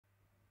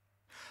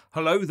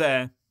Hello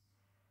there.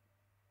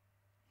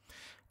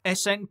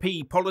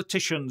 SNP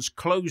politicians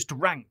closed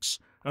ranks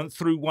and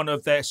threw one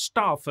of their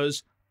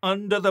staffers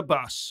under the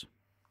bus.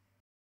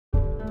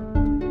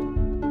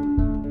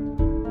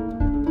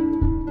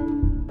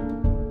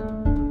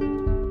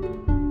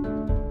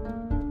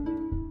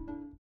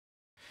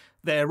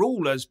 They're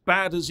all as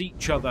bad as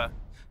each other,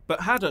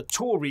 but had a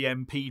Tory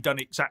MP done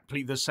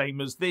exactly the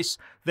same as this,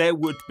 there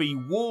would be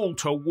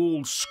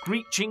wall-to-wall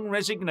screeching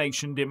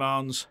resignation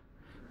demands.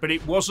 But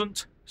it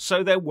wasn't,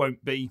 so there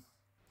won't be.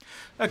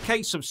 A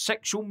case of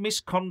sexual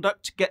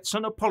misconduct gets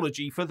an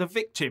apology for the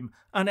victim,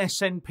 an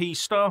SNP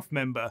staff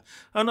member,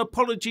 an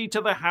apology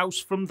to the House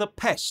from the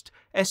pest,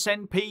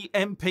 SNP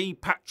MP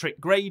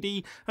Patrick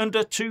Grady, and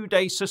a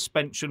 2-day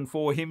suspension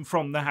for him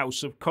from the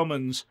House of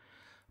Commons.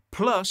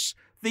 Plus,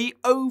 the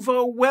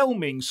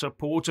overwhelming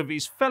support of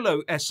his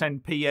fellow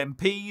SNP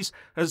MPs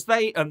as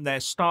they and their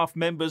staff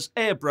members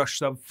airbrush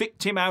the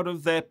victim out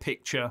of their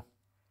picture.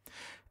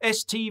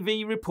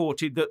 STV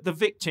reported that the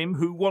victim,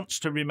 who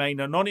wants to remain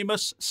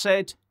anonymous,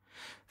 said,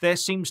 "There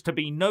seems to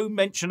be no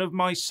mention of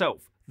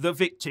myself, the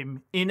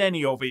victim, in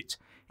any of it.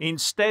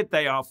 Instead,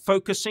 they are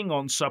focusing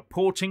on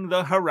supporting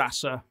the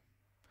harasser."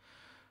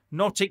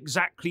 Not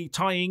exactly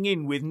tying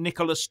in with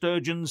Nicola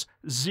Sturgeon's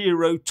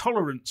zero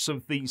tolerance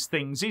of these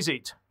things, is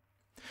it?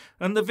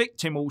 And the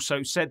victim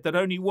also said that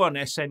only one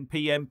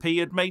SNP MP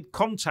had made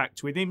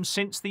contact with him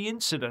since the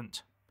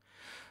incident.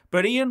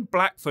 But Ian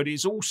Blackford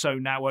is also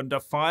now under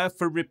fire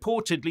for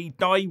reportedly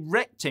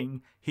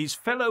directing his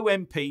fellow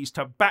MPs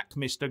to back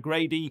Mr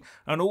Grady,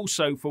 and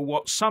also for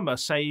what some are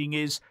saying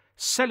is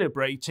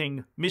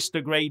celebrating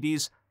Mr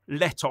Grady's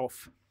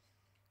let-off.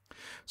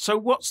 So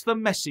what's the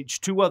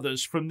message to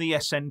others from the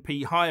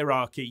SNP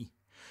hierarchy?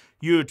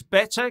 You'd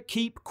better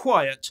keep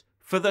quiet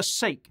for the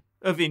sake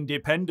of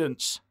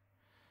independence.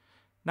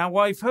 Now,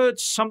 I've heard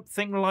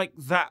something like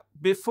that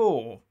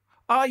before.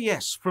 Ah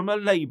yes, from a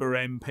Labour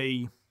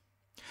MP.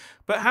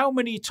 But how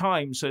many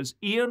times has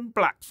Ian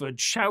Blackford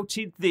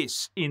shouted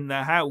this in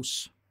the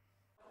House?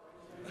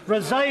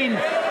 Resign!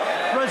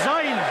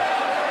 Resign!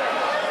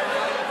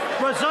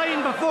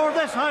 Resign before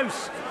this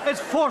House is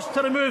forced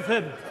to remove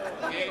him.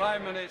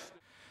 Prime Minister.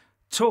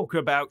 Talk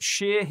about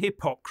sheer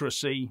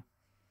hypocrisy.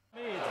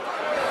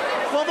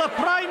 Will the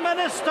Prime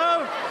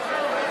Minister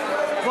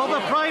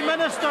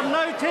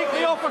now take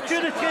the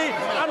opportunity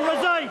and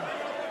resign?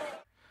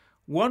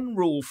 One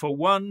rule for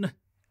one,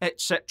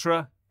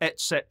 etc.,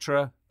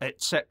 etc.,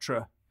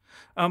 etc.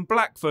 And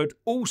Blackford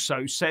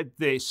also said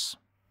this.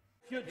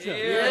 Because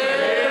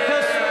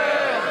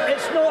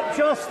it's not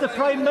just the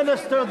Prime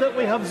Minister that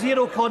we have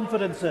zero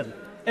confidence in.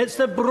 It's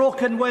the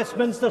broken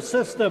Westminster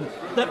system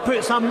that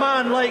puts a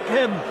man like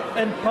him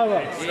in power.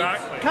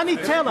 Exactly. Can he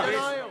tell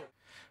us?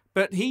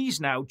 But he's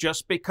now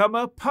just become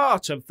a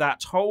part of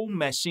that whole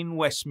mess in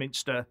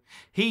Westminster.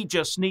 He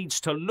just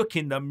needs to look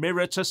in the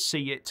mirror to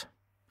see it.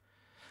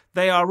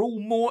 They are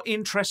all more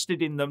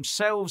interested in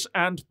themselves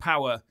and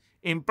power.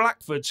 In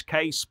Blackford's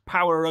case,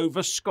 power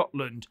over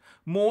Scotland.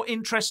 More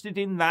interested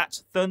in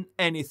that than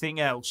anything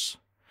else.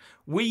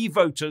 We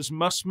voters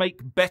must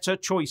make better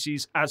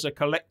choices as a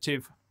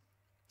collective.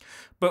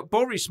 But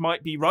Boris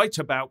might be right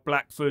about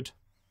Blackford.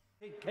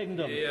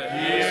 Kingdom.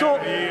 So,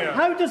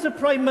 how does the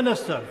Prime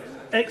Minister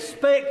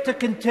expect to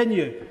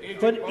continue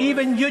when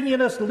even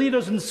unionist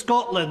leaders in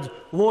Scotland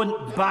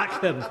won't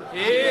back him?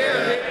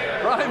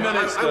 Prime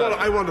Minister.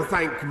 I want to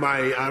thank my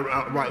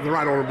the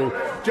right honourable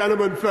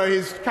gentleman for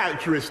his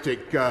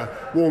characteristic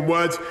warm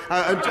words.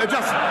 And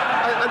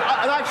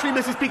actually,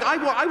 Mr. Speaker,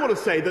 I want to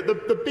say that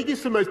the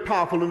biggest and most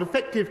powerful and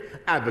effective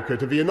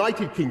advocate of the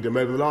United Kingdom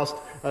over the last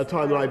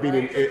time that I've been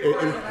in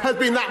has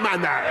been that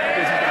man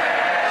there.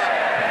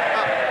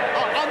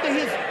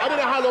 I don't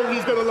know how long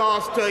he's going to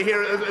last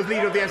here as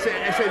leader of the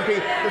SNP,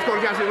 the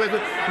Scottish Assembly.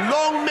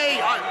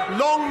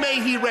 Long may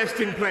he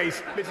rest in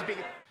place, Mr.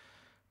 Speaker.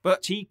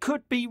 But he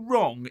could be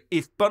wrong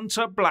if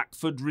Bunter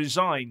Blackford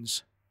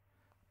resigns.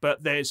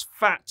 But there's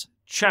fat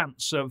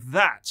chance of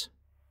that.